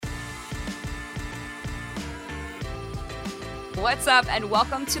What's up, and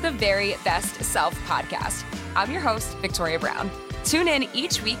welcome to the Very Best Self podcast. I'm your host, Victoria Brown. Tune in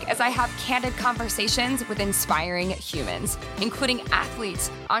each week as I have candid conversations with inspiring humans, including athletes,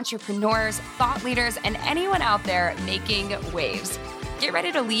 entrepreneurs, thought leaders, and anyone out there making waves. Get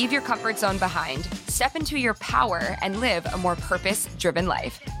ready to leave your comfort zone behind, step into your power, and live a more purpose-driven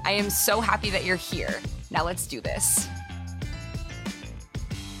life. I am so happy that you're here. Now let's do this.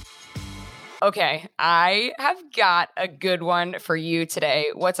 Okay, I have got a good one for you today.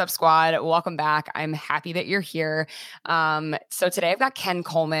 What's up, squad? Welcome back. I'm happy that you're here. So today I've got Ken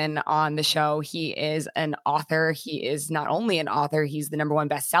Coleman on the show. He is an author. He is not only an author, he's the #1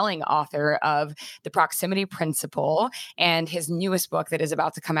 best-selling author of The Proximity Principle and his newest book that is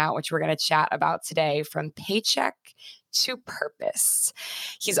about to come out, which we're going to chat about today, From Paycheck to Purpose.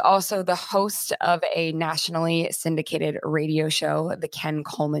 He's also the host of a nationally syndicated radio show, The Ken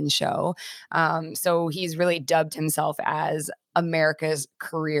Coleman Show. So he's really dubbed himself as America's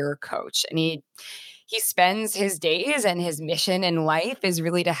career coach. And he spends his days, and his mission in life is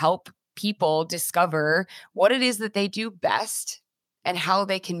really to help people discover what it is that they do best and how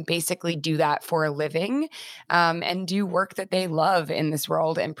they can basically do that for a living, and do work that they love in this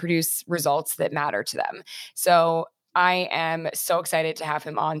world and produce results that matter to them. So I am so excited to have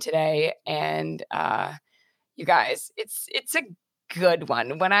him on today. And you guys, it's a good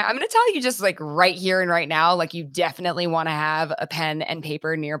one. When I'm going to tell you just like right here and right now, like you definitely want to have a pen and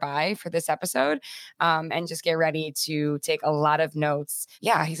paper nearby for this episode, and just get ready to take a lot of notes.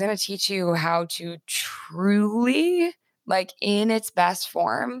 Yeah, he's going to teach you how to truly, like in its best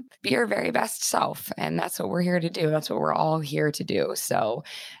form, be your very best self. And that's what we're here to do. That's what we're all here to do. So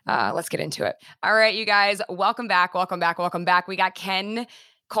let's get into it. All right, you guys, welcome back. Welcome back. Welcome back. We got Ken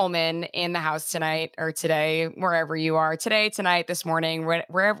Coleman in the house tonight, or today, wherever you are, today, tonight, this morning,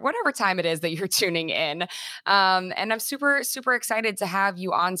 wherever, whatever time it is that you're tuning in. And I'm super, super excited to have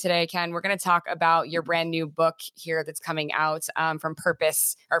you on today, Ken. We're going to talk about your brand new book here that's coming out, From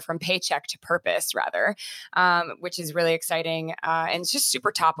Paycheck to Purpose, rather, which is really exciting. And it's just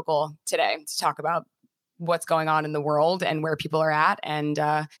super topical today to talk about what's going on in the world and where people are at, and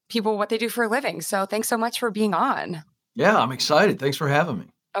people, what they do for a living. So thanks so much for being on. Yeah, I'm excited. Thanks for having me.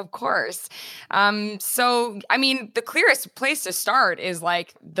 Of course. So, I mean, the clearest place to start is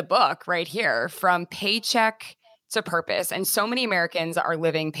like the book right here, From Paycheck to Purpose. And so many Americans are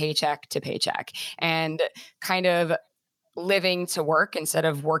living paycheck to paycheck and kind of living to work instead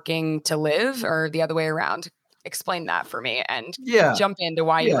of working to live, or the other way around. Explain that for me and jump into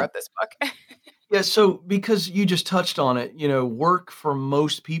why you wrote this book. Yeah, so because you just touched on it, work for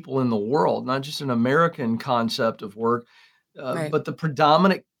most people in the world, not just an American concept of work, Right. but the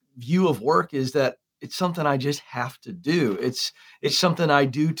predominant view of work is that it's something I just have to do. It's something I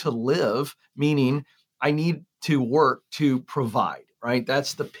do to live, meaning I need to work to provide, right?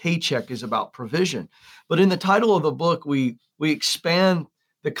 That's the paycheck is about provision. But in the title of the book, we expand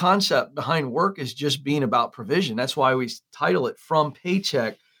the concept behind work is just being about provision. That's why we title it From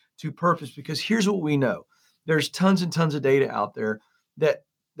Paycheck to Purpose, because here's what we know. There's tons and tons of data out there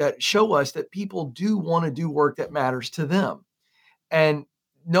that show us that people do want to do work that matters to them. And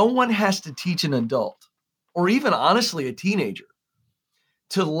no one has to teach an adult, or even honestly a teenager,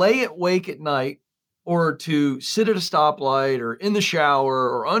 to lay awake at night or to sit at a stoplight or in the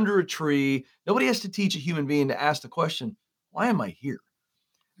shower or under a tree. Nobody has to teach a human being to ask the question, why am I here?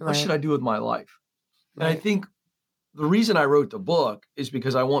 What should I do with my life? And I think the reason I wrote the book is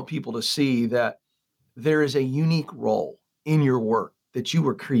because I want people to see that there is a unique role in your work that you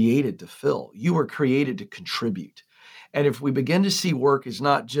were created to fill. You were created to contribute. And if we begin to see work as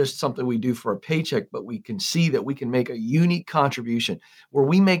not just something we do for a paycheck, but we can see that we can make a unique contribution where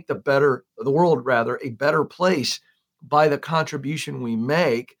we make the world a better place by the contribution we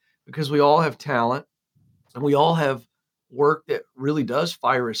make, because we all have talent and we all have work that really does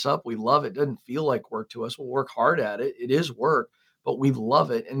fire us up. We love it. It doesn't feel like work to us. We'll work hard at it. It is work, but we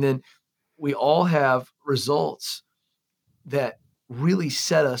love it. And then we all have results that really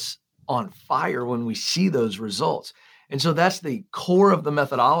set us on fire when we see those results. And so that's the core of the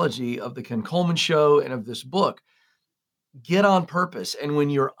methodology of the Ken Coleman Show and of this book. Get on purpose. And when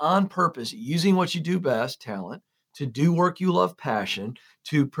you're on purpose, using what you do best, talent, to do work you love, passion,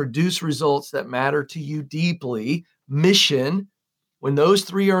 to produce results that matter to you deeply, mission, when those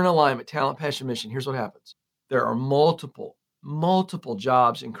three are in alignment, talent, passion, mission, here's what happens. There are multiple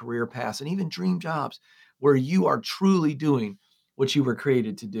jobs and career paths and even dream jobs where you are truly doing what you were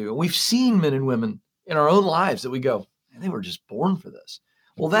created to do. And we've seen men and women in our own lives that we go, man, they were just born for this.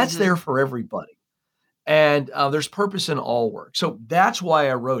 Well, that's there for everybody. And there's purpose in all work. So that's why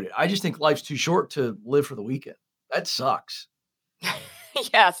I wrote it. I just think life's too short to live for the weekend. That sucks.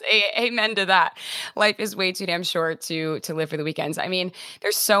 Yes, amen to that. Life is way too damn short to live for the weekends. I mean,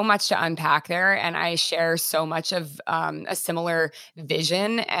 there's so much to unpack there, and I share so much of a similar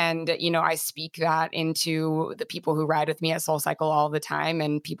vision. And I speak that into the people who ride with me at Soul Cycle all the time,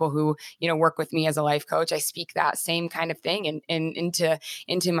 and people who work with me as a life coach. I speak that same kind of thing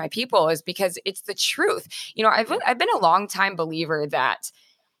into my people, is because it's the truth. I've been a long time believer that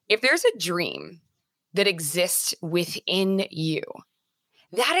if there's a dream that exists within you,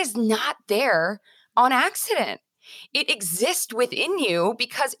 that is not there on accident. It exists within you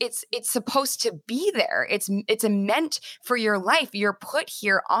because it's supposed to be there. It's meant for your life. You're put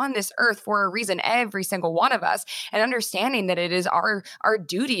here on this earth for a reason, every single one of us, and understanding that it is our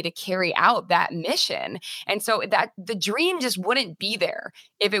duty to carry out that mission. And so that the dream just wouldn't be there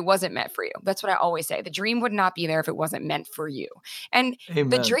if it wasn't meant for you. That's what I always say. The dream would not be there if it wasn't meant for you. And the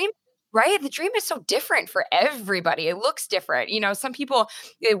Amen. dream, right? The dream is so different for everybody. It looks different. Some people,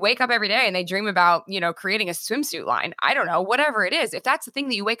 they wake up every day and they dream about, creating a swimsuit line. I don't know, whatever it is. If that's the thing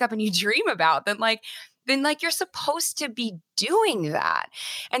that you wake up and you dream about, then you're supposed to be doing that.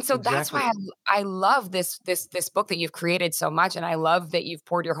 And so that's Exactly. why I love this book that you've created so much. And I love that you've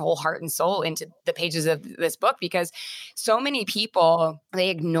poured your whole heart and soul into the pages of this book, because so many people, they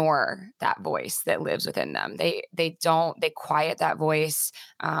ignore that voice that lives within them. They quiet that voice.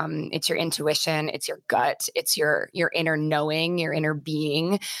 It's your intuition, it's your gut, it's your inner knowing, your inner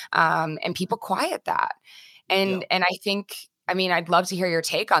being. And people quiet that. Yeah. And I mean, I'd love to hear your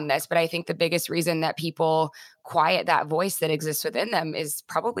take on this, but I think the biggest reason that people quiet that voice that exists within them is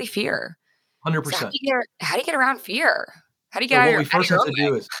probably fear. So 100%. how do you get around fear? How do you get So out what we of first your have own to way?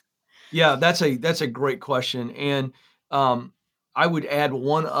 do is, yeah, that's a great question. And um, I would add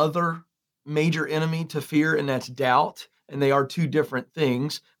one other major enemy to fear, and that's doubt. And they are two different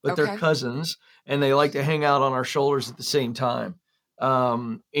things, but they're Okay. cousins, and they like to hang out on our shoulders at the same time.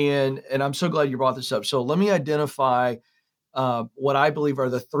 And I'm so glad you brought this up. So let me identify what I believe are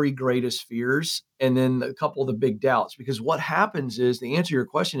the three greatest fears, and then a couple of the big doubts. Because what happens is, the answer to your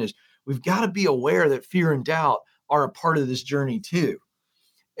question is, we've got to be aware that fear and doubt are a part of this journey too.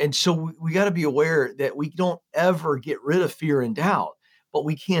 And so we got to be aware that we don't ever get rid of fear and doubt, but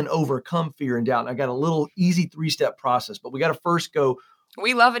we can overcome fear and doubt. And I got a little easy 3-step process, but we got to first go,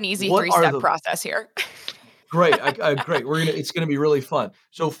 We love an easy what are 3-step the process here. great? Great. It's gonna be really fun.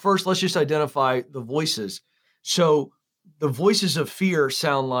 So first, let's just identify the voices. So the voices of fear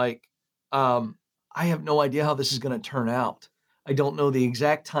sound like, um, I have no idea how this is gonna turn out. I don't know the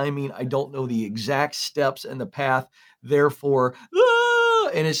exact timing. I don't know the exact steps and the path. Therefore,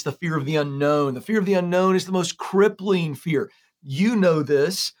 and it's the fear of the unknown. The fear of the unknown is the most crippling fear. You know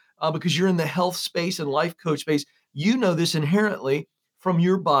this because you're in the health space and life coach space. You know this inherently from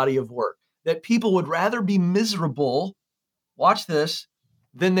your body of work, that people would rather be miserable, watch this,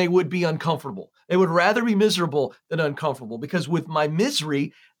 than they would be uncomfortable. They would rather be miserable than uncomfortable, because with my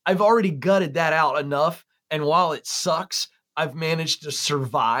misery, I've already gutted that out enough. And while it sucks, I've managed to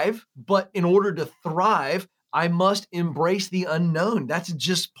survive. But in order to thrive, I must embrace the unknown. That's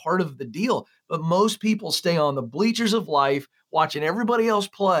just part of the deal. But most people stay on the bleachers of life watching everybody else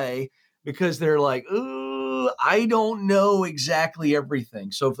play because they're like, ooh, I don't know exactly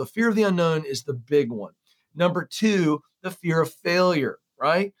everything. So if the fear of the unknown is the big one. Number two, the fear of failure,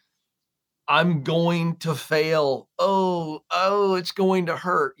 right? I'm going to fail. Oh, it's going to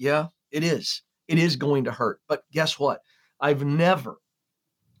hurt. Yeah, it is. It is going to hurt. But guess what? I've never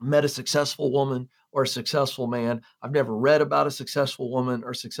met a successful woman or a successful man. I've never read about a successful woman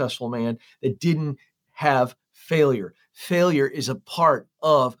or successful man that didn't have failure. Failure is a part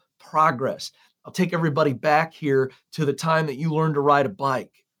of progress. I'll take everybody back here to the time that you learned to ride a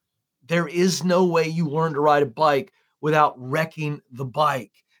bike. There is no way you learn to ride a bike without wrecking the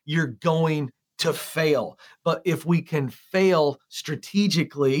bike. You're going to fail. But if we can fail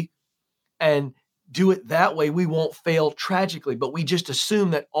strategically and do it that way, we won't fail tragically. But we just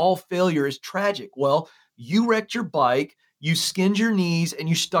assume that all failure is tragic. Well, you wrecked your bike, you skinned your knees, and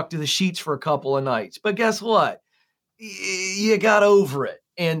you stuck to the sheets for a couple of nights. But guess what? You got over it.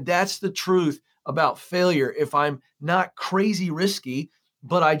 And that's the truth about failure. If I'm not crazy risky,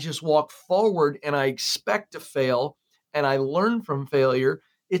 but I just walk forward and I expect to fail and I learn from failure,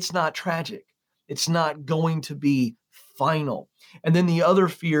 it's not tragic. It's not going to be final. And then the other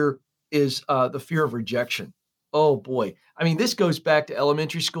fear is the fear of rejection. Oh boy. I mean, this goes back to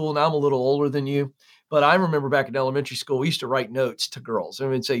elementary school. Now I'm a little older than you, but I remember back in elementary school, we used to write notes to girls. I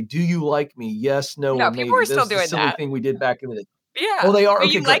mean, say, do you like me? Yes, no, or No, people maybe. are still That's the doing silly that. thing we did back in the day. Oh, Yeah. they are? Do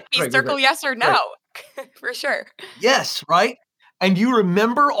Okay, you like great, me? great, great, great, Circle yes or great. no. For sure. Yes, right? And you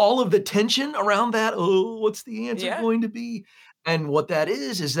remember all of the tension around that? Oh, what's the answer Yeah. going to be? And what that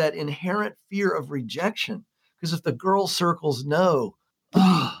is that inherent fear of rejection. Because if the girl circles no,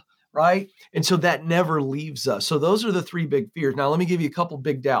 right? And so that never leaves us. So those are the three big fears. Now, let me give you a couple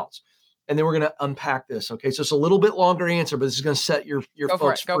big doubts, and then we're going to unpack this. Okay. So it's a little bit longer answer, but this is going to set your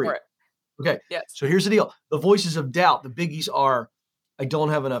folks free. Go for it. Okay. Yes. So here's the deal. The voices of doubt, the biggies are, I don't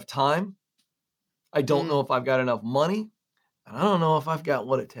have enough time. I don't know if I've got enough money. And I don't know if I've got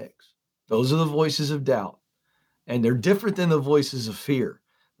what it takes. Those are the voices of doubt. And they're different than the voices of fear,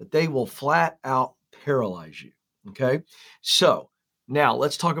 but they will flat out paralyze you. Okay. So now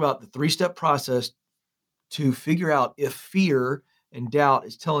let's talk about the 3-step process to figure out if fear and doubt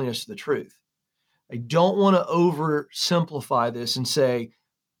is telling us the truth. I don't want to oversimplify this and say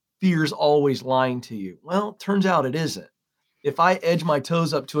fear's always lying to you. Well, turns out it isn't. If I edge my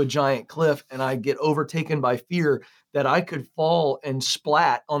toes up to a giant cliff and I get overtaken by fear that I could fall and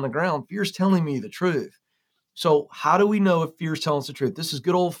splat on the ground, fear's telling me the truth. So how do we know if fear's telling us the truth? This is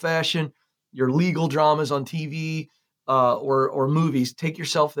good old fashioned, your legal dramas on TV or movies. Take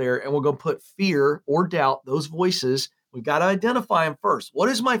yourself there and we're going to put fear or doubt, those voices. We've got to identify them first. What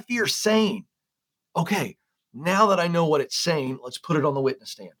is my fear saying? Okay, now that I know what it's saying, let's put it on the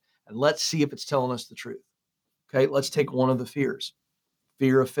witness stand and let's see if it's telling us the truth. Okay, let's take one of the fears.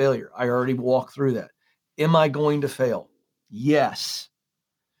 Fear of failure. I already walked through that. Am I going to fail? Yes.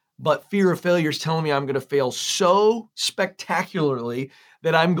 But fear of failure is telling me I'm going to fail so spectacularly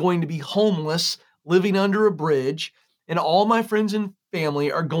that I'm going to be homeless, living under a bridge, and all my friends and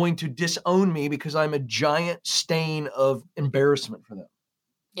family are going to disown me because I'm a giant stain of embarrassment for them.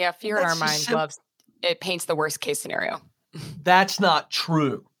 Yeah, fear in our mind it paints the worst case scenario. That's not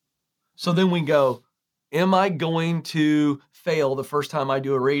true. So then we go, am I going to fail the first time I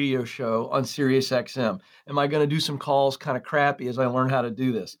do a radio show on Sirius XM? Am I going to do some calls kind of crappy as I learn how to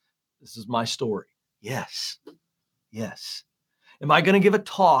do this? This is my story. Yes. Yes. Am I going to give a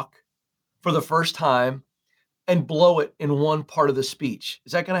talk for the first time and blow it in one part of the speech?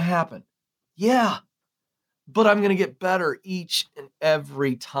 Is that going to happen? Yeah. But I'm going to get better each and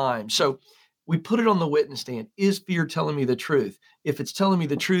every time. So we put it on the witness stand. Is fear telling me the truth? If it's telling me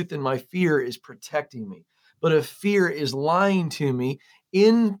the truth, then my fear is protecting me. But if fear is lying to me,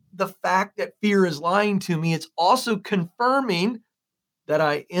 in the fact that fear is lying to me, it's also confirming that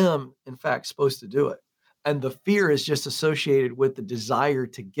I am, in fact, supposed to do it. And the fear is just associated with the desire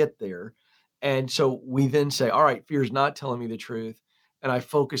to get there. And so we then say, all right, fear is not telling me the truth. And I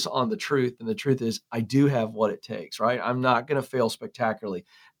focus on the truth. And the truth is, I do have what it takes, right? I'm not going to fail spectacularly.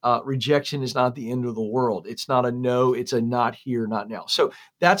 Rejection is not the end of the world. It's not a no, it's a not here, not now. So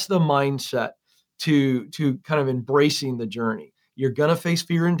that's the mindset to kind of embracing the journey. You're going to face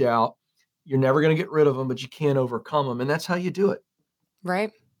fear and doubt. You're never going to get rid of them, but you can overcome them. And that's how you do it.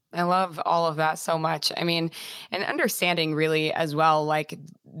 Right. I love all of that so much. I mean, and understanding really as well, like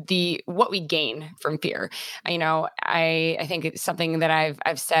what we gain from fear. I think it's something that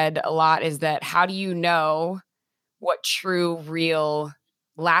I've said a lot is that how do you know what true, real,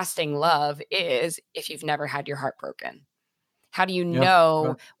 lasting love is if you've never had your heart broken? How do you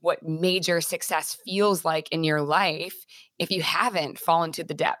know what major success feels like in your life if you haven't fallen to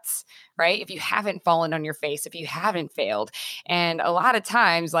the depths, right? If you haven't fallen on your face, if you haven't failed. And a lot of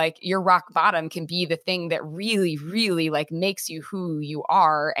times, like your rock bottom can be the thing that really, really like makes you who you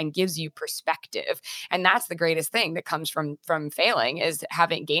are and gives you perspective. And that's the greatest thing that comes from failing is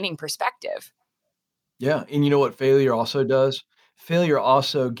gaining perspective. Yeah. And you know what failure also does? Failure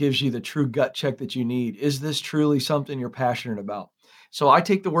also gives you the true gut check that you need. Is this truly something you're passionate about? So I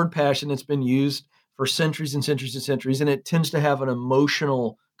take the word passion that's been used for centuries and centuries and centuries, and it tends to have an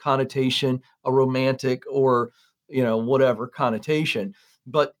emotional connotation, a romantic or, whatever connotation.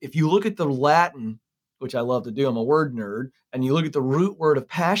 But if you look at the Latin, which I love to do, I'm a word nerd, and you look at the root word of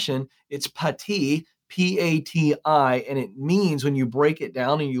passion, it's pati, P-A-T-I, and it means, when you break it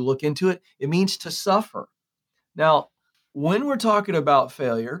down and you look into it, it means to suffer. Now, when we're talking about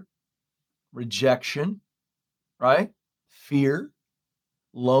failure, rejection, right? Fear,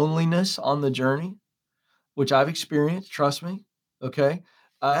 loneliness on the journey, which I've experienced, trust me, okay?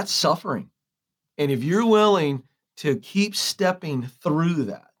 That's suffering. And if you're willing to keep stepping through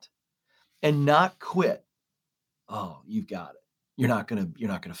that and not quit, oh, you've got it. You're not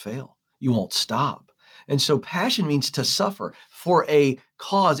gonna fail. You won't stop. And so passion means to suffer for a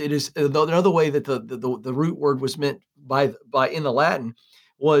cause. It is another way that the root word was meant by in the Latin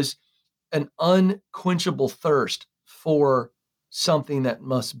was an unquenchable thirst for something that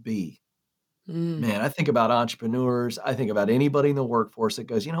must be. Man, I think about entrepreneurs. I think about anybody in the workforce that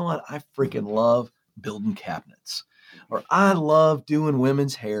goes, you know what? I freaking love building cabinets. Or I love doing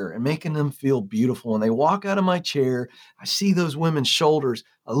women's hair and making them feel beautiful. When they walk out of my chair, I see those women's shoulders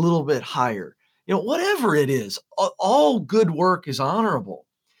a little bit higher. Whatever it is, all good work is honorable.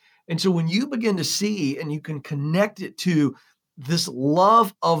 And so when you begin to see and you can connect it to this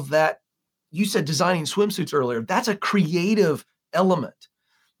love of that, you said designing swimsuits earlier, that's a creative element.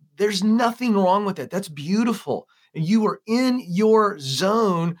 There's nothing wrong with that. That's beautiful. And you are in your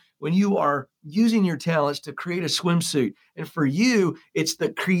zone when you are using your talents to create a swimsuit. And for you, it's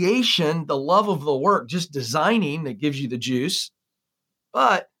the creation, the love of the work, just designing that gives you the juice.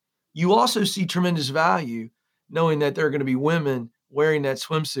 But you also see tremendous value knowing that there are going to be women wearing that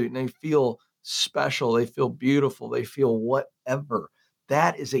swimsuit and they feel special, they feel beautiful, they feel whatever.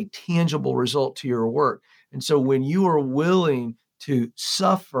 That is a tangible result to your work. And so when you are willing to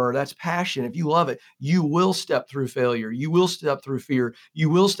suffer, that's passion. If you love it, you will step through failure. You will step through fear. You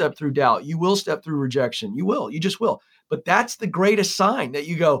will step through doubt. You will step through rejection. You just will. But that's the greatest sign that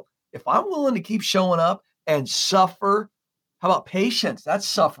you go, if I'm willing to keep showing up and suffer, how about patience? That's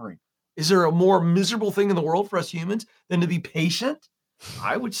suffering. Is there a more miserable thing in the world for us humans than to be patient?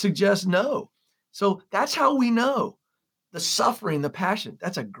 I would suggest no. So that's how we know the suffering, the passion.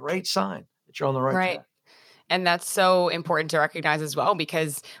 That's a great sign that you're on the right track. And that's so important to recognize as well,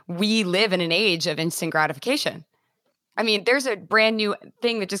 because we live in an age of instant gratification. I mean, there's a brand new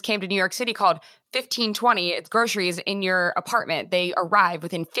thing that just came to New York City called 1520. It's groceries in your apartment. They arrive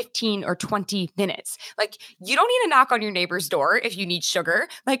within 15 or 20 minutes. Like, you don't need to knock on your neighbor's door if you need sugar.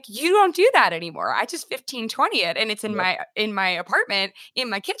 Like, you don't do that anymore. I just 1520 it, and it's in my apartment, in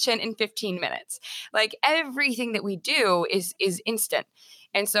my kitchen in 15 minutes. Like, everything that we do is instant.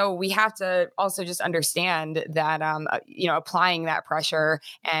 And so we have to also just understand that, applying that pressure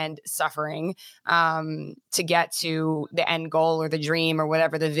and suffering to get to the end goal or the dream or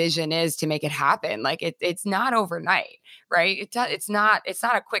whatever the vision is to make it happen. Like it's not overnight, right? It's not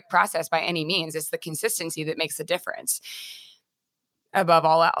a quick process by any means. It's the consistency that makes the difference above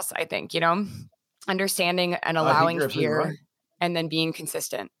all else, I think, understanding and allowing fear right. And then being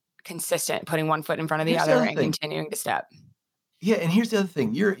consistent, putting one foot in front of the other and continuing to step. Yeah, and here's the other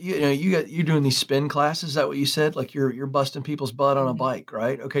thing. You're doing these spin classes. Is that what you said? Like you're busting people's butt on a bike,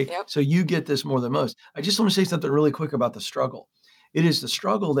 right? Okay. Yep. So you get this more than most. I just want to say something really quick about the struggle. It is the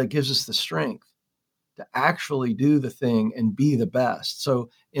struggle that gives us the strength to actually do the thing and be the best.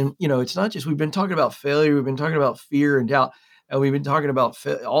 So, it's not just, we've been talking about failure, we've been talking about fear and doubt, and we've been talking about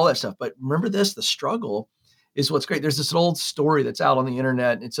all that stuff. But remember this, the struggle is what's great. There's this old story that's out on the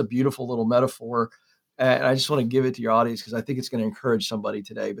internet, and it's a beautiful little metaphor. And I just want to give it to your audience because I think it's going to encourage somebody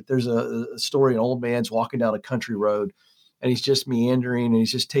today. But there's a story, an old man's walking down a country road and he's just meandering and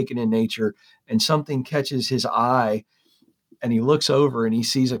he's just taking in nature, and something catches his eye and he looks over and he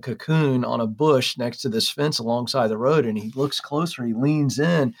sees a cocoon on a bush next to this fence alongside the road. And he looks closer, he leans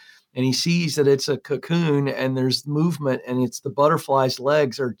in and he sees that it's a cocoon and there's movement, and it's the butterfly's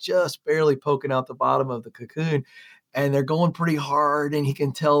legs are just barely poking out the bottom of the cocoon and they're going pretty hard, and he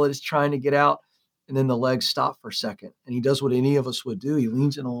can tell that it's trying to get out. And then the legs stop for a second, and he does what any of us would do. He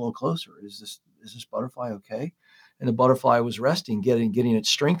leans in a little closer. Is this butterfly okay? And the butterfly was resting, getting its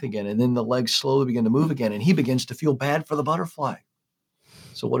strength again. And then the legs slowly begin to move again, and he begins to feel bad for the butterfly.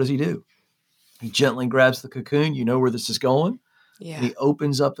 So what does he do? He gently grabs the cocoon. You know where this is going. Yeah. And he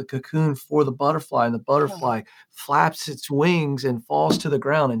opens up the cocoon for the butterfly, and the butterfly flaps its wings and falls to the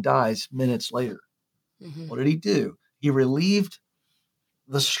ground and dies minutes later. Mm-hmm. What did he do? He relieved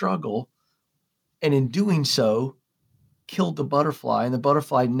the struggle, and in doing so, killed the butterfly, and the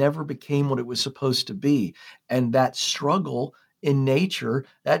butterfly never became what it was supposed to be. And that struggle in nature,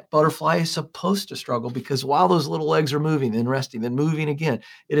 that butterfly is supposed to struggle, because while those little legs are moving, then resting, then moving again,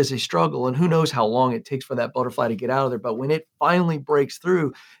 it is a struggle. And who knows how long it takes for that butterfly to get out of there. But when it finally breaks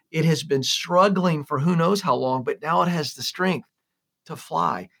through, it has been struggling for who knows how long, but now it has the strength to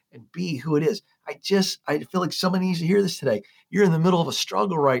fly and be who it is. I feel like somebody needs to hear this today. You're in the middle of a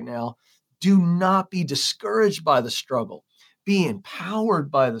struggle right now. Do not be discouraged by the struggle. Be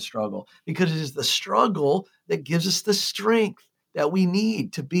empowered by the struggle, because it is the struggle that gives us the strength that we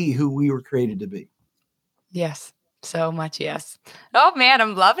need to be who we were created to be. Yes, so much yes. Oh man,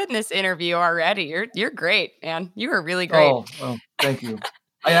 I'm loving this interview already. You're great, man. You are really great. Oh, well, thank you.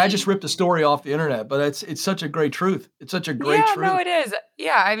 I just ripped a story off the internet, but it's such a great truth. It's such a great truth. No, it is.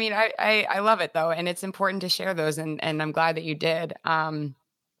 Yeah, I mean, I love it though, and it's important to share those, and I'm glad that you did.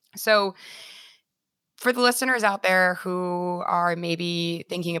 So for the listeners out there who are maybe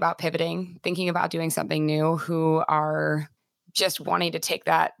thinking about pivoting, thinking about doing something new, who are just wanting to take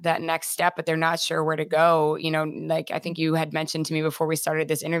that next step, but they're not sure where to go. Like I think you had mentioned to me before we started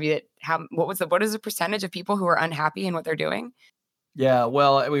this interview that what is the percentage of people who are unhappy in what they're doing? Yeah,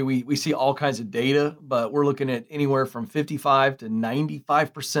 well, I mean, we see all kinds of data, but we're looking at anywhere from 55 to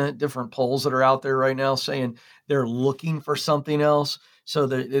 95% different polls that are out there right now saying they're looking for something else. So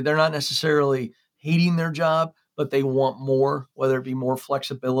they're not necessarily hating their job, but they want more, whether it be more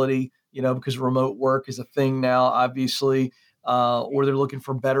flexibility, because remote work is a thing now, obviously, or they're looking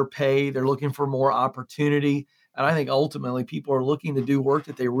for better pay, they're looking for more opportunity. And I think ultimately people are looking to do work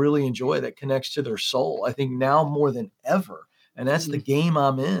that they really enjoy that connects to their soul. I think now more than ever. And that's the game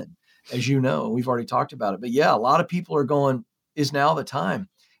I'm in, as you know. We've already talked about it. But yeah, a lot of people are going, is now the time?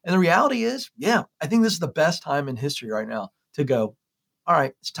 And the reality is, yeah, I think this is the best time in history right now to go, all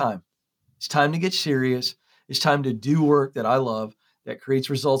right, it's time. It's time to get serious. It's time to do work that I love that creates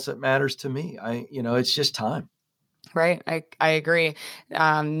results that matters to me. It's just time. Right. I agree.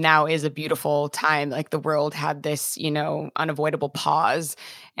 Now is a beautiful time. Like the world had this, unavoidable pause,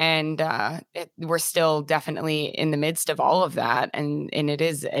 and we're still definitely in the midst of all of that. And it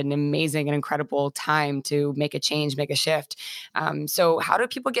is an amazing and incredible time to make a change, make a shift. So how do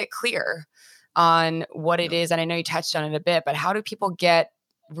people get clear on what it is? And I know you touched on it a bit, but how do people get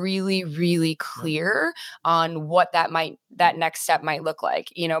really, really clear on what that next step might look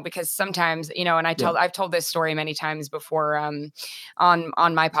like, because sometimes, and I've told this story many times before, on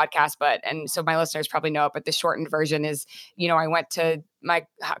my podcast, and so my listeners probably know it, but the shortened version is, I went to my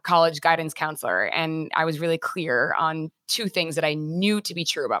college guidance counselor and I was really clear on two things that I knew to be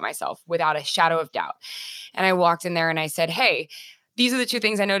true about myself without a shadow of doubt. And I walked in there and I said, hey, these are the two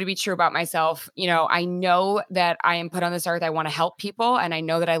things I know to be true about myself. I know that I am put on this earth. I want to help people. And I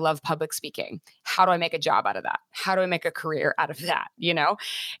know that I love public speaking. How do I make a job out of that? How do I make a career out of that?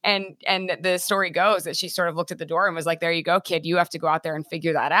 And the story goes that she sort of looked at the door and was like, there you go, kid, you have to go out there and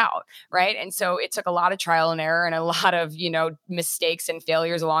figure that out. Right. And so it took a lot of trial and error and a lot of, mistakes and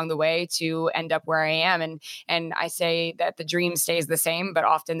failures along the way to end up where I am. And I say that the dream stays the same, but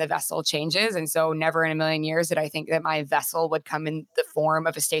often the vessel changes. And so never in a million years did I think that my vessel would come in the form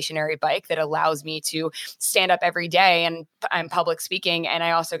of a stationary bike that allows me to stand up every day and I'm public speaking. And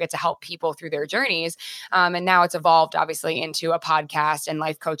I also get to help people through their journeys. And now it's evolved obviously into a podcast and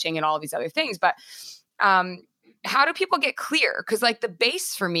life coaching and all of these other things. But how do people get clear? Because like the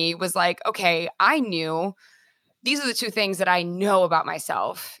base for me was like, okay, I knew these are the two things that I know about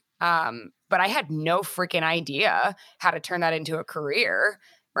myself. But I had no freaking idea how to turn that into a career.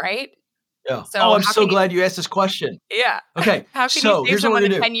 Right. Yeah. So I'm so glad you asked this question. Yeah. Okay. How can you save someone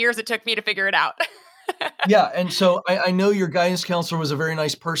the 10 years it took me to figure it out? Yeah. And so I know your guidance counselor was a very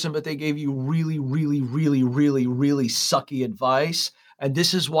nice person, but they gave you really, really, really, really, really sucky advice. And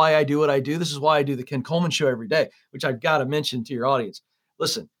this is why I do what I do. This is why I do the Ken Coleman Show every day, which I've got to mention to your audience.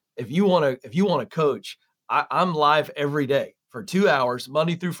 Listen, if you want to coach, I'm live every day for 2 hours,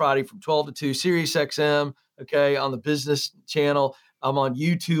 Monday through Friday from 12 to 2, Sirius XM, okay, on the business channel. I'm on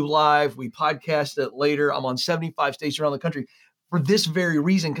YouTube Live. We podcast it later. I'm on 75 stations around the country for this very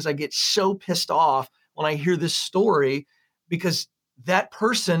reason, because I get so pissed off when I hear this story, because that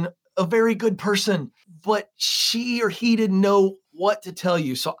person, a very good person, but she or he didn't know what to tell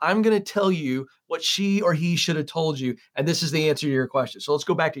you. So I'm going to tell you what she or he should have told you. And this is the answer to your question. So let's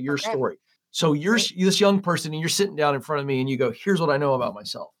go back to your story. So you're this young person and you're sitting down in front of me and you go, here's what I know about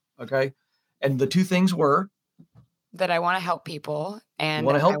myself. Okay. And the two things were that I want to help people and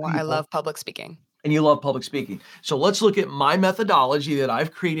I love public speaking. And you love public speaking. So let's look at my methodology that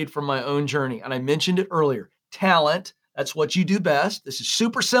I've created from my own journey. And I mentioned it earlier. Talent, that's what you do best. This is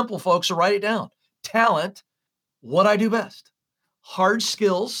super simple, folks, so write it down. Talent, what I do best. Hard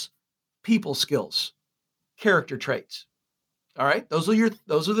skills, people skills, character traits. All right, those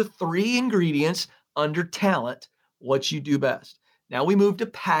are the three ingredients under talent, what you do best. Now we move to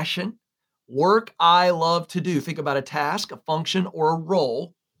passion, work I love to do. Think about a task, a function, or a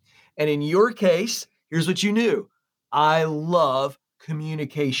role. And in your case, here's what you knew. I love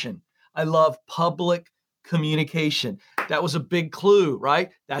communication. I love public communication. That was a big clue, right?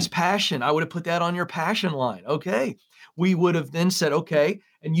 That's passion. I would have put that on your passion line. Okay. We would have then said, okay.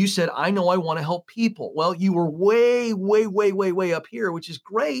 And you said, I know I want to help people. Well, you were way, way, way, way, way up here, which is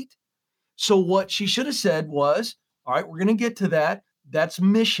great. So what she should have said was, all right, we're going to get to that. That's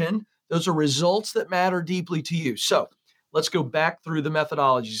mission. Those are results that matter deeply to you. So let's go back through the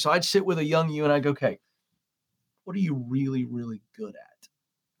methodology. So I'd sit with a young you and I'd go, okay, what are you really, really good at?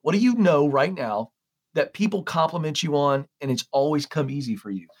 What do you know right now that people compliment you on and it's always come easy for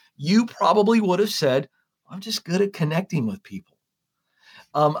you? You probably would have said, I'm just good at connecting with people.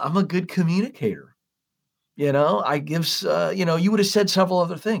 I'm a good communicator. I gives, you would have said several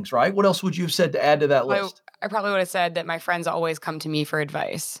other things, right? What else would you have said to add to that I, list? I probably would have said that my friends always come to me for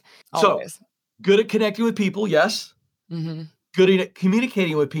advice. So Always. good at connecting with people. Yes. Hmm. Good at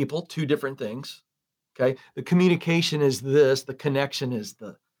communicating with people. Two different things. Okay. The communication is this, the connection is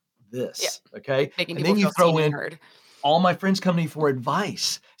Yeah. this. Okay. Making And people then you feel seen throw and in heard. all my friends come to me for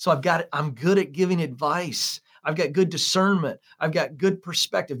advice. So I'm good at giving advice. I've got good discernment. I've got good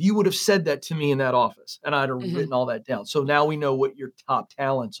perspective. You would have said that to me in that office and I'd have Hmm. written all that down. So now we know what your top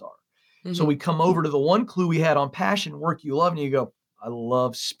talents are. So Hmm. we come over to the one clue we had on passion, work you love, and you go, I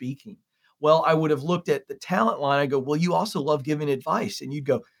love speaking. Well, I would have looked at the talent line. I go, well, you also love giving advice. And you'd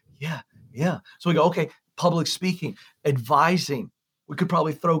go, yeah, yeah. So we go, okay, public speaking, advising. We could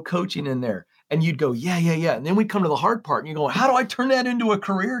probably throw coaching in there. And you'd go, yeah, yeah, yeah. And then we'd come to the hard part and you go, how do I turn that into a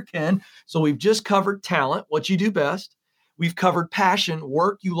career, Ken? So we've just covered talent, what you do best. We've covered passion,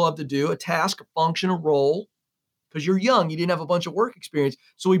 work you love to do, a task, a function, a role. Because you're young, you didn't have a bunch of work experience.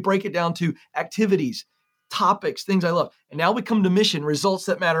 So we break it down to activities, topics, things I love. And now we come to mission, results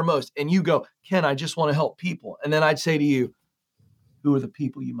that matter most. And you go, Ken, I just want to help people. And then I'd say to you, who are the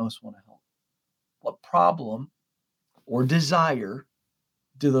people you most want to help? What problem or desire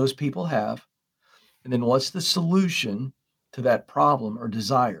do those people have? And then what's the solution to that problem or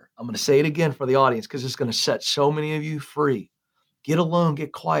desire? I'm going to say it again for the audience because it's going to set so many of you free. Get alone,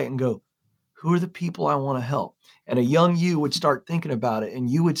 get quiet, and go, who are the people I want to help? And a young you would start thinking about it, and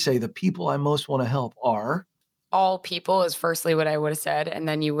you would say, the people I most want to help are. All people is firstly what I would have said. And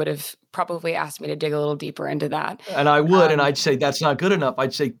then you would have probably asked me to dig a little deeper into that. And I would, and Um, I'd say, that's not good enough.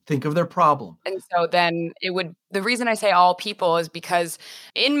 I'd say, think of their problem. And so then the reason I say all people is because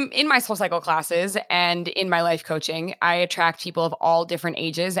in my soul cycle classes and in my life coaching, I attract people of all different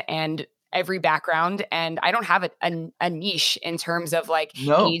ages and every background. And I don't have a niche in terms of like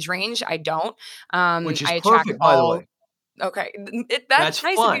No, age range. I don't. which is I attract perfect, by the all. way. Okay. That's That's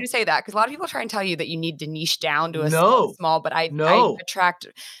nice of you fun. to say that because a lot of people try and tell you that you need to niche down to a No, small, but I no, attract,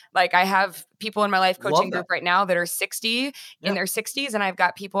 like I have people in my life coaching love group that. right now that are 60 in Yeah, their 60s and I've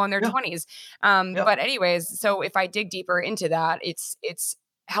got people in their yeah, 20s. yeah. But anyways, so if I dig deeper into that, it's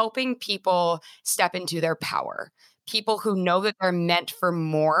helping people step into their power. People who know that they're meant for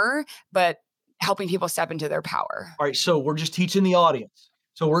more, but helping people step into their power. All right, so we're just teaching the audience.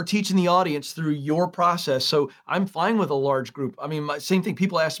 So we're teaching the audience through your process. So I'm fine with a large group. I mean, same thing.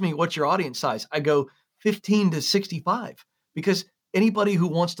 People ask me, what's your audience size? I go 15 to 65 because anybody who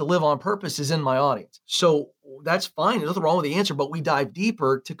wants to live on purpose is in my audience. So that's fine. There's nothing wrong with the answer, but we dive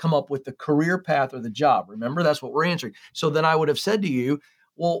deeper to come up with the career path or the job. Remember, that's what we're answering. So then I would have said to you,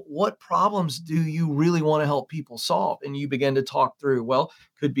 well, what problems do you really want to help people solve? And you begin to talk through, well,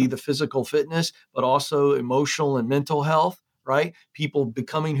 could be the physical fitness, but also emotional and mental health, right? People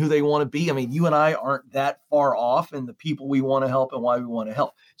becoming who they want to be. I mean, you and I aren't that far off in the people we want to help and why we want to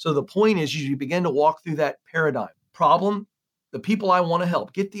help. So the point is you begin to walk through that paradigm. Problem, the people I want to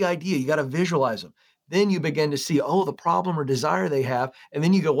help, get the idea. You got to visualize them. Then you begin to see, oh, the problem or desire they have. And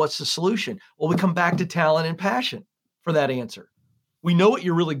then you go, what's the solution? Well, we come back to talent and passion for that answer. We know what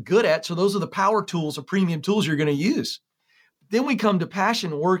you're really good at. So those are the power tools or premium tools you're going to use. Then we come to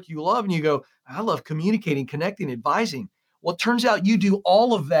passion, work you love, and you go, I love communicating, connecting, advising. Well, it turns out you do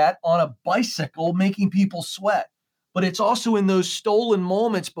all of that on a bicycle, making people sweat. But it's also in those stolen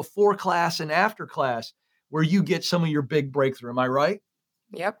moments before class and after class where you get some of your big breakthrough. Am I right?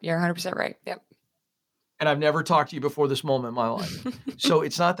 Yep, you're 100% right. Yep. And I've never talked to you before this moment in my life. So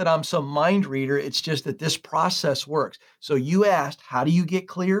it's not that I'm some mind reader. It's just that this process works. So you asked, how do you get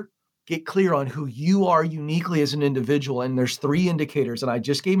clear? Get clear on who you are uniquely as an individual. And there's 3 indicators, and I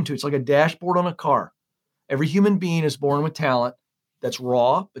just gave them to you. It's like a dashboard on a car. Every human being is born with talent that's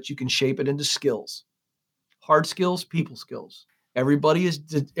raw, but you can shape it into skills. Hard skills, people skills. Everybody's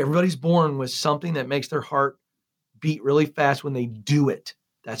born with something that makes their heart beat really fast when they do it.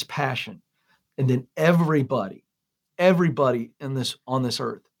 That's passion. And then everybody on this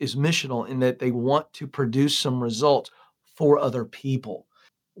earth is missional in that they want to produce some results for other people.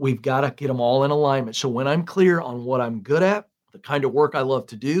 We've got to get them all in alignment. So when I'm clear on what I'm good at, the kind of work I love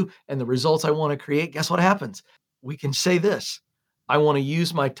to do, and the results I want to create, guess what happens? We can say this. I want to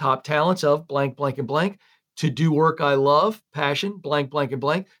use my top talents of blank, blank, and blank to do work I love, passion, blank, blank, and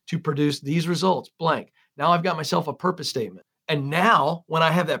blank, to produce these results, blank. Now I've got myself a purpose statement. And now when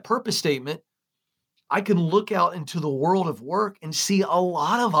I have that purpose statement, I can look out into the world of work and see a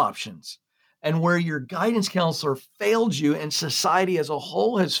lot of options. And where your guidance counselor failed you and society as a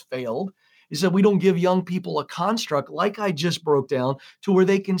whole has failed is that we don't give young people a construct like I just broke down to where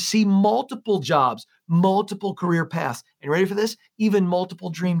they can see multiple jobs, multiple career paths, and ready for this, even multiple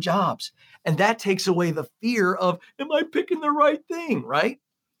dream jobs. And that takes away the fear of, am I picking the right thing, right?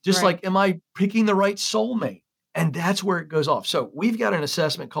 Just like, am I picking the right soulmate? And that's where it goes off. So we've got an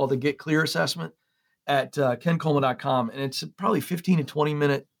assessment called the Get Clear Assessment at kencoleman.com. And it's probably 15 to 20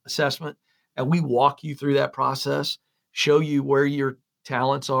 minute assessment. And we walk you through that process, show you where your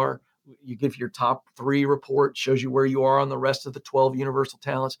talents are. You give your top 3 report, shows you where you are on the rest of the 12 universal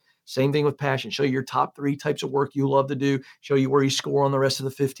talents. Same thing with passion. Show you your top 3 types of work you love to do, show you where you score on the rest of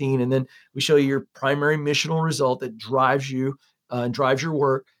the 15. And then we show you your primary missional result that drives you and drives your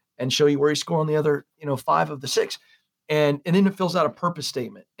work, and show you where you score on the other, 5 of the 6. And then it fills out a purpose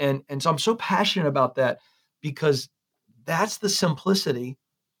statement. And so I'm so passionate about that, because that's the simplicity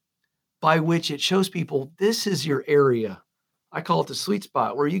by which it shows people this is your area. I call it the sweet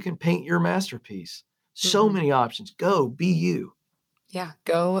spot where you can paint your masterpiece. So many options. Go be you. Yeah.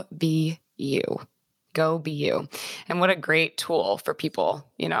 Go be you. Go be you. And what a great tool for people,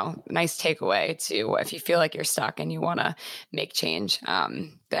 nice takeaway to, if you feel like you're stuck and you want to make change,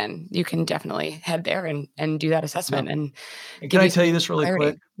 then you can definitely head there and do that assessment. Yeah. And can I tell you this really clarity.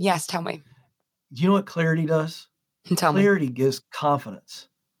 quick? Yes. Tell me. Do you know what clarity does? Tell me. Clarity gives confidence.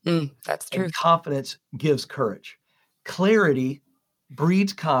 That's true. And confidence gives courage. Clarity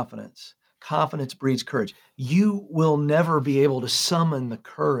breeds confidence. Confidence breeds courage. You will never be able to summon the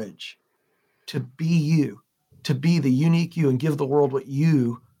courage to be you, to be the unique you and give the world what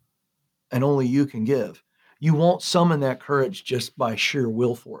you and only you can give. You won't summon that courage just by sheer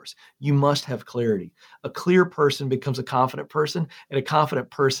will force. You must have clarity. A clear person becomes a confident person, and a confident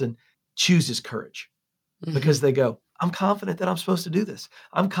person chooses courage because they go, I'm confident that I'm supposed to do this.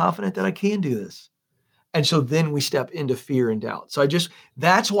 I'm confident that I can do this. And so then we step into fear and doubt. So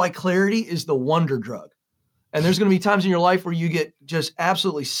that's why clarity is the wonder drug. And there's going to be times in your life where you get just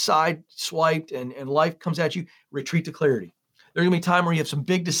absolutely side-swiped and life comes at you. Retreat to clarity. There's going to be a time where you have some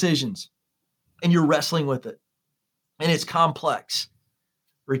big decisions and you're wrestling with it and it's complex.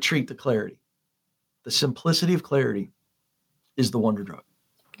 Retreat to clarity. The simplicity of clarity is the wonder drug.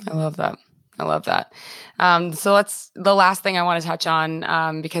 I love that. So the last thing I want to touch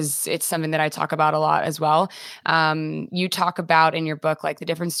on, because it's something that I talk about a lot as well. You talk about in your book, like the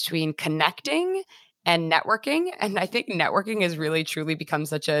difference between connecting and networking. And I think networking has really truly become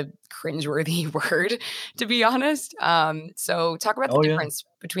such a cringeworthy word, to be honest. So talk about the difference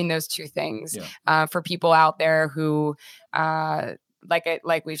between those two things for people out there who,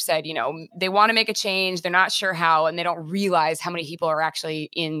 like we've said, they want to make a change. They're not sure how, and they don't realize how many people are actually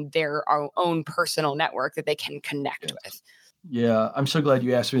in their own personal network that they can connect with. Yeah, I'm so glad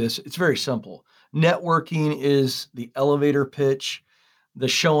you asked me this. It's very simple. Networking is the elevator pitch, the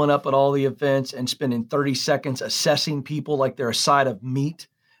showing up at all the events and spending 30 seconds assessing people like they're a side of meat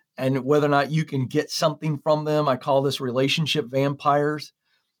and whether or not you can get something from them. I call this relationship vampires.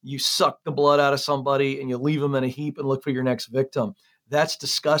 You suck the blood out of somebody and you leave them in a heap and look for your next victim. That's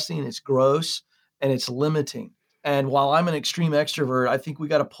disgusting. It's gross and it's limiting. And while I'm an extreme extrovert, I think we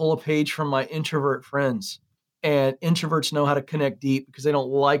got to pull a page from my introvert friends. And introverts know how to connect deep because they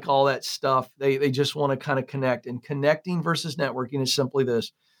don't like all that stuff. They just want to kind of connect. And connecting versus networking is simply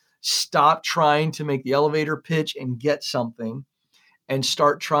this. Stop trying to make the elevator pitch and get something and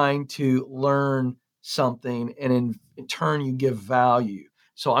start trying to learn something. And in turn, you give value.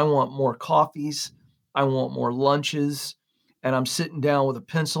 So I want more coffees. I want more lunches. And I'm sitting down with a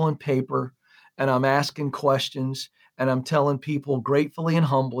pencil and paper and I'm asking questions and I'm telling people gratefully and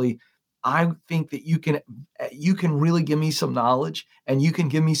humbly, I think that you can really give me some knowledge and you can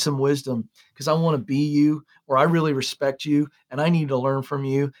give me some wisdom because I want to be you, or I really respect you and I need to learn from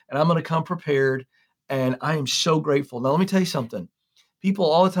you and I'm going to come prepared. And I am so grateful. Now, let me tell you something. People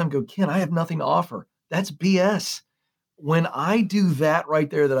all the time go, Ken, I have nothing to offer. That's BS. When I do that right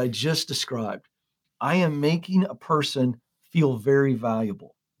there that I just described, I am making a person feel very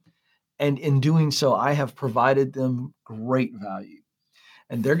valuable. And in doing so, I have provided them great value.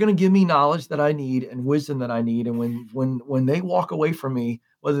 And they're going to give me knowledge that I need and wisdom that I need. And when they walk away from me,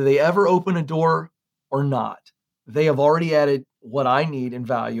 whether they ever open a door or not, they have already added what I need and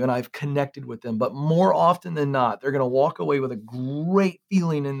value, and I've connected with them. But more often than not, they're going to walk away with a great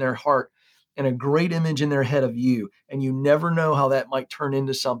feeling in their heart and a great image in their head of you. And you never know how that might turn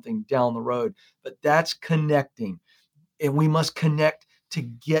into something down the road. But that's connecting. And we must connect to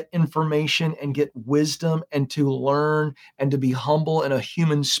get information and get wisdom and to learn and to be humble and a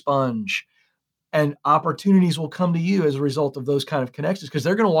human sponge. And opportunities will come to you as a result of those kind of connections because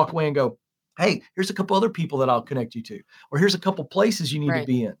they're going to walk away and go, hey, here's a couple other people that I'll connect you to, or here's a couple places you need to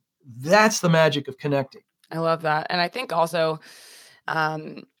be in. That's the magic of connecting. I love that. And I think also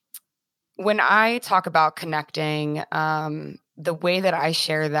when I talk about connecting, the way that I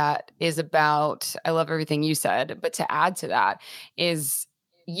share that is about, I love everything you said, but to add to that is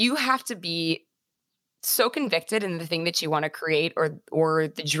you have to be so convicted in the thing that you want to create, or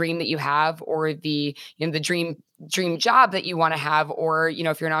the dream that you have, or the dream job that you want to have, or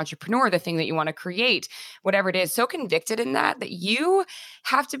if you're an entrepreneur, the thing that you want to create, whatever it is, so convicted in that you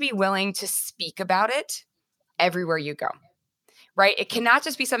have to be willing to speak about it everywhere you go. Right? It cannot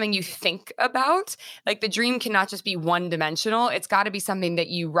just be something you think about. Like the dream cannot just be one dimensional. It's got to be something that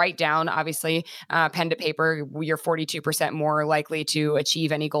you write down, obviously, pen to paper. You're 42% more likely to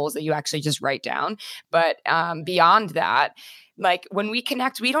achieve any goals that you actually just write down. But beyond that, like when we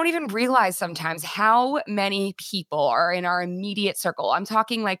connect, we don't even realize sometimes how many people are in our immediate circle. I'm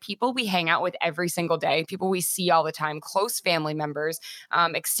talking like people we hang out with every single day, people we see all the time, close family members,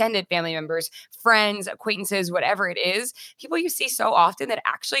 extended family members, friends, acquaintances, whatever it is, people you see so often that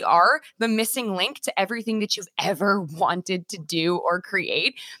actually are the missing link to everything that you've ever wanted to do or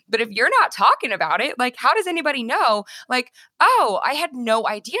create. But if you're not talking about it, like how does anybody know? Like, oh, I had no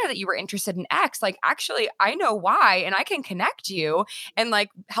idea that you were interested in X. Like, actually, I know why, and I can connect you and like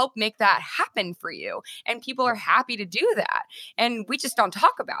help make that happen for you. And people are happy to do that. And we just don't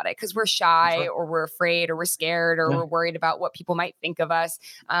talk about it because we're shy or we're afraid or we're scared or we're worried about what people might think of us.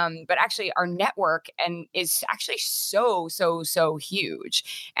 But actually, our network is actually so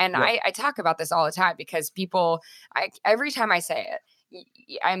huge. And I talk about this all the time because people, every time I say it,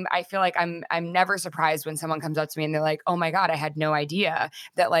 I feel like I'm never surprised when someone comes up to me and they're like, "Oh my God, I had no idea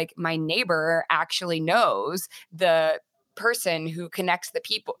that like my neighbor actually knows the person who connects the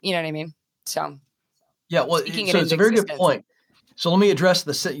people." You know what I mean? So yeah, well, speaking so it it's into a very good existence. point. So let me address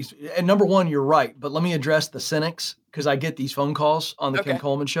and number one, you're right, but let me address the cynics because I get these phone calls on the Ken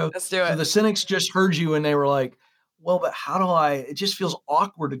Coleman Show. Let's do So it. the cynics just heard you and they were like, well, but how do it just feels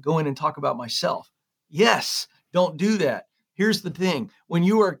awkward to go in and talk about myself. Yes, don't do that. Here's the thing. When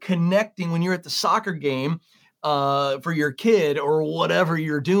you are connecting, when you're at the soccer game for your kid or whatever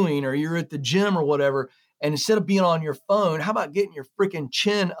you're doing, or you're at the gym or whatever, and instead of being on your phone, how about getting your freaking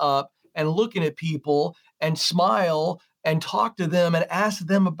chin up and looking at people and smile and talk to them and ask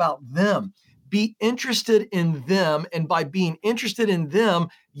them about them. Be interested in them. And by being interested in them,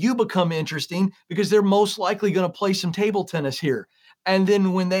 you become interesting because they're most likely going to play some table tennis here. And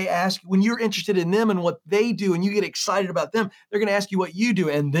then when you're interested in them and what they do and you get excited about them, they're going to ask you what you do.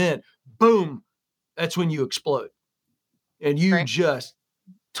 And then boom, that's when you explode. And you just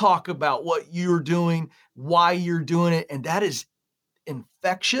talk about what you're doing, why you're doing it. And that is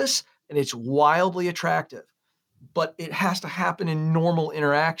infectious and it's wildly attractive. But it has to happen in normal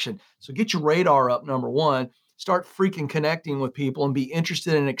interaction. So get your radar up, number one, start freaking connecting with people and be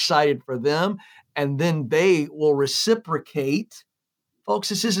interested and excited for them. And then they will reciprocate. Folks,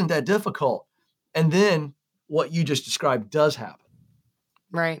 this isn't that difficult. And then what you just described does happen.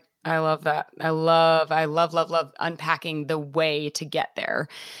 Right. I love that. I love unpacking the way to get there.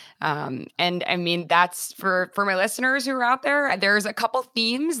 And I mean, that's for my listeners who are out there. There's a couple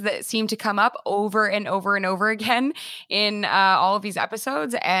themes that seem to come up over and over and over again in all of these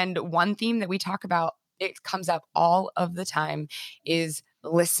episodes. And one theme that we talk about, it comes up all of the time, is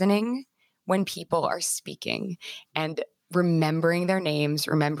listening when people are speaking and remembering their names,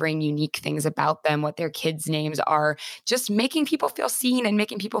 remembering unique things about them, what their kids' names are, just making people feel seen and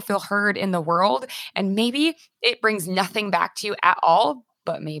making people feel heard in the world. And maybe it brings nothing back to you at all,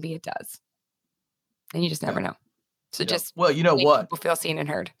 but maybe it does. And you just never know. So just well, you know make what? people feel seen and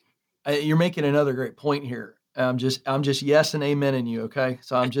heard. You're making another great point here. I'm just yes and amen in you. Okay.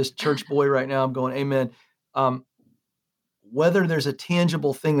 So I'm just church boy right now. I'm going amen. Whether there's a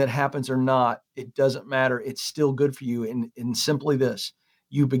tangible thing that happens or not, it doesn't matter. It's still good for you. And simply this,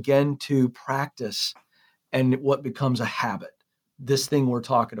 you begin to practice and what becomes a habit, this thing we're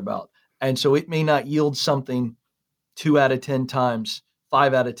talking about. And so it may not yield something 2 out of 10 times,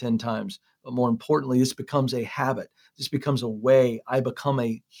 5 out of 10 times, but more importantly, this becomes a habit. This becomes a way. I become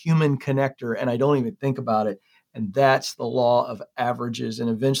a human connector and I don't even think about it. And that's the law of averages. And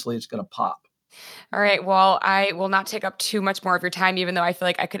eventually it's going to pop. All right. Well, I will not take up too much more of your time, even though I feel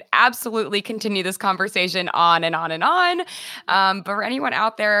like I could absolutely continue this conversation on and on and on. But for anyone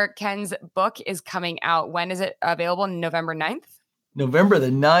out there, Ken's book is coming out. When is it available? November 9th? November the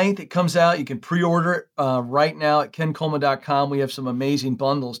 9th, it comes out. You can pre-order it right now at kencoleman.com. We have some amazing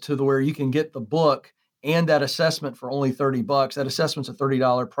bundles where you can get the book and that assessment for only $30. That assessment's a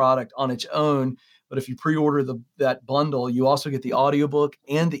 $30 product on its own. But if you pre-order that bundle, you also get the audiobook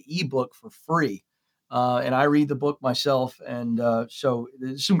and the ebook for free. And I read the book myself. And so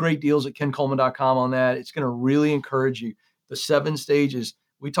there's some great deals at kencoleman.com on that. It's going to really encourage you. The 7 stages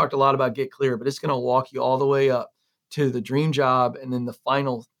We talked a lot about Get Clear, but it's going to walk you all the way up to the dream job. And then the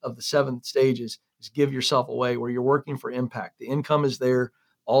final of the 7 stages is give yourself away, where you're working for impact. The income is there.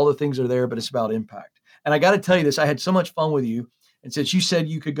 All the things are there, but it's about impact. And I got to tell you this, I had so much fun with you. And since you said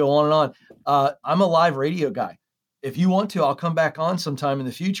you could go on and on, I'm a live radio guy. If you want to, I'll come back on sometime in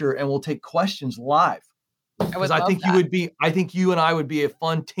the future and we'll take questions live. Because I think you and I would be a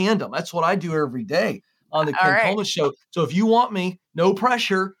fun tandem. That's what I do every day on the Ken Coleman Show. So if you want me, no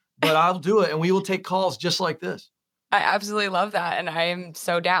pressure, but I'll do it. And we will take calls just like this. I absolutely love that. And I am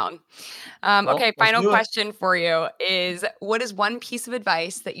so down. Okay. Final question for you is, what is one piece of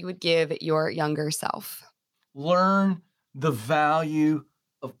advice that you would give your younger self? Learn the value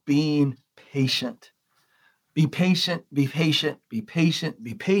of being patient. Be patient, be patient, be patient,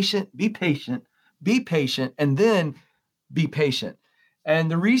 be patient, be patient, be patient, and then be patient. And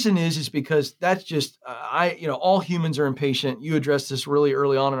the reason is because that's just, all humans are impatient. You addressed this really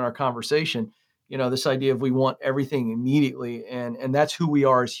early on in our conversation, this idea of we want everything immediately. And that's who we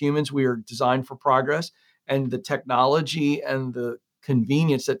are as humans. We are designed for progress, and the technology and the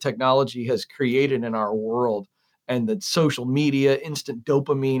convenience that technology has created in our world, and the social media, instant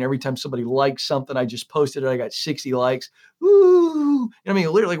dopamine. Every time somebody likes something, I just posted it, I got 60 likes. Ooh,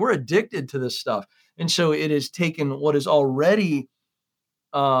 literally we're addicted to this stuff. And so it has taken what is already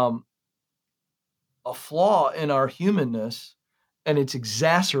a flaw in our humanness, and it's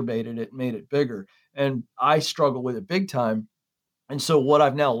exacerbated it, made it bigger. And I struggle with it big time. And so what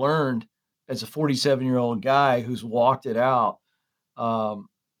I've now learned as a 47-year-old guy who's walked it out,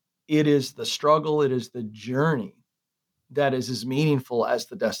 it is the struggle, it is the journey that is as meaningful as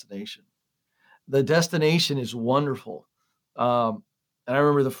the destination. The destination is wonderful. And I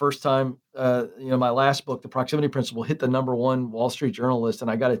remember the first time, my last book, The Proximity Principle, hit the #1 Wall Street Journal list. And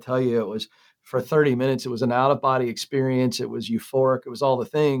I got to tell you, it was for 30 minutes. It was an out-of-body experience. It was euphoric. It was all the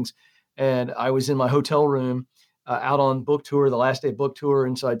things. And I was in my hotel room out on book tour, the last day book tour.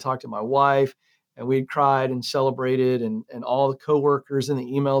 And so I talked to my wife, and we'd cried and celebrated, and all the coworkers and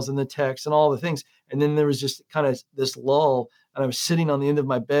the emails and the texts and all the things. And then there was just kind of this lull, and I was sitting on the end of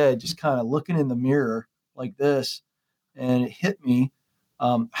my bed, just kind of looking in the mirror like this. And it hit me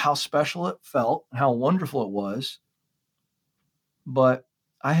how special it felt and how wonderful it was. But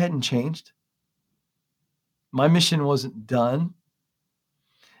I hadn't changed. My mission wasn't done.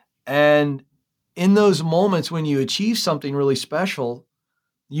 And in those moments when you achieve something really special,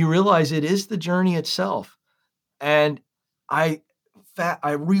 you realize it is the journey itself. And I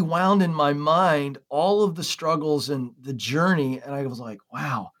rewound in my mind all of the struggles and the journey. And I was like,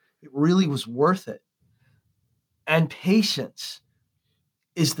 wow, it really was worth it. And patience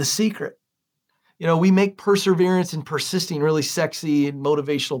is the secret. We make perseverance and persisting really sexy and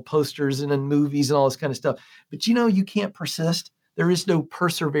motivational posters and in movies and all this kind of stuff. But you can't persist. There is no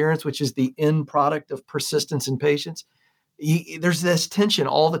perseverance, which is the end product of persistence and patience. There's this tension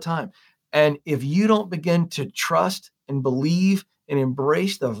all the time. And if you don't begin to trust and believe and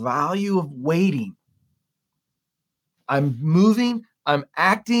embrace the value of waiting, I'm moving, I'm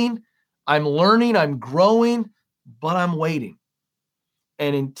acting, I'm learning, I'm growing, but I'm waiting.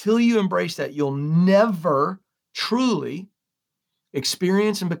 And until you embrace that, you'll never truly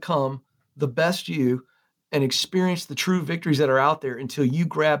experience and become the best you and experience the true victories that are out there until you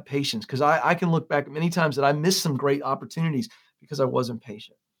grab patience. Because I can look back at many times that I missed some great opportunities because I wasn't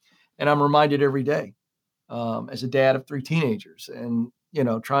patient. And I'm reminded every day as a dad of 3 teenagers and,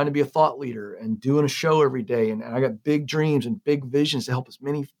 trying to be a thought leader and doing a show every day. And I got big dreams and big visions to help as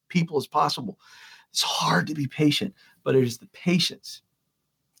many people as possible. It's hard to be patient, but it is the patience.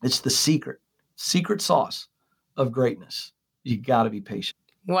 It's the secret sauce of greatness. You got to be patient.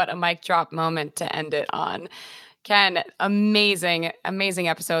 What a mic drop moment to end it on. Ken, amazing, amazing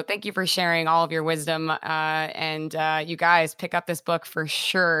episode. Thank you for sharing all of your wisdom. And you guys pick up this book for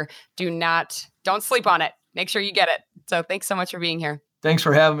sure. Don't sleep on it. Make sure you get it. So thanks so much for being here. Thanks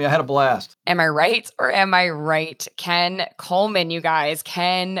for having me. I had a blast. Am I right or am I right? Ken Coleman, you guys.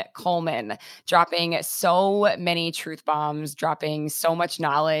 Ken Coleman dropping so many truth bombs, dropping so much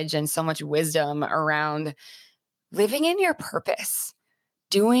knowledge and so much wisdom around living in your purpose,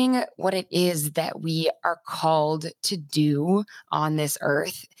 doing what it is that we are called to do on this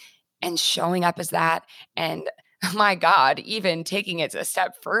earth and showing up as that. And my God, even taking it a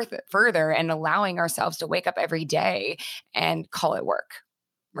step further and allowing ourselves to wake up every day and call it work,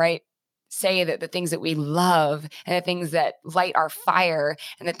 right? Say that the things that we love and the things that light our fire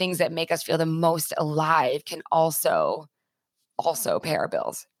and the things that make us feel the most alive can also pay our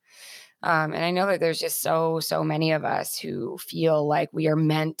bills. And I know that there's just so many of us who feel like we are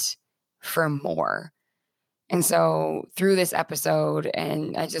meant for more. And so through this episode,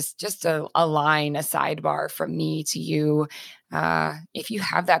 and I just a line, a sidebar from me to you, if you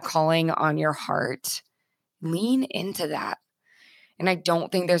have that calling on your heart, lean into that. And I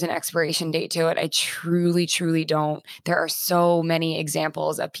don't think there's an expiration date to it. I truly, truly don't. There are so many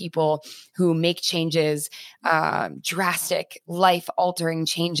examples of people who make changes, drastic, life-altering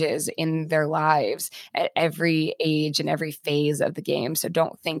changes in their lives at every age and every phase of the game. So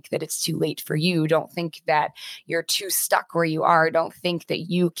don't think that it's too late for you. Don't think that you're too stuck where you are. Don't think that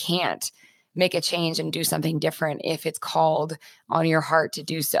you can't make a change and do something different if it's called on your heart to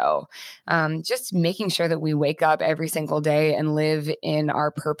do so. Just making sure that we wake up every single day and live in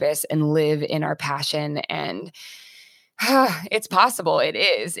our purpose and live in our passion. And it's possible. It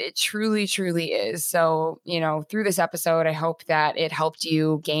is. It truly, truly is. So, through this episode, I hope that it helped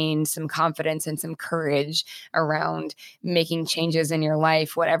you gain some confidence and some courage around making changes in your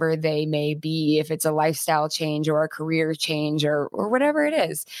life, whatever they may be, if it's a lifestyle change or a career change or whatever it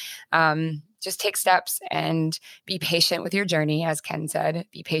is. Just take steps and be patient with your journey. As Ken said,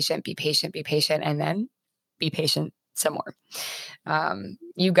 be patient, be patient, be patient, and then be patient some more.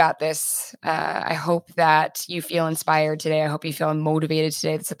 You got this. I hope that you feel inspired today. I hope you feel motivated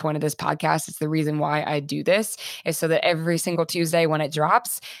today. That's the point of this podcast. It's the reason why I do this, is so that every single Tuesday when it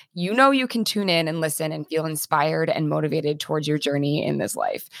drops, you can tune in and listen and feel inspired and motivated towards your journey in this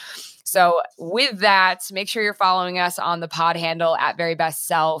life. So with that, make sure you're following us on the pod handle at Very Best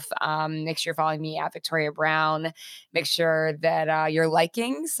Self. Make sure you're following me at Victoria Brown. Make sure that you're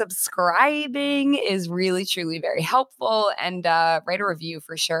liking, subscribing is really, truly very helpful. And write a review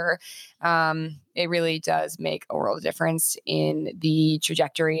for sure. It really does make a world of difference in the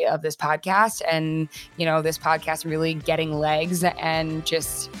trajectory of this podcast. And, this podcast really getting legs and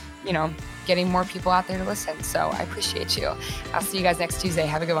just, getting more people out there to listen. So I appreciate you. I'll see you guys next Tuesday.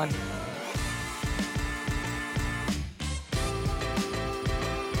 Have a good one.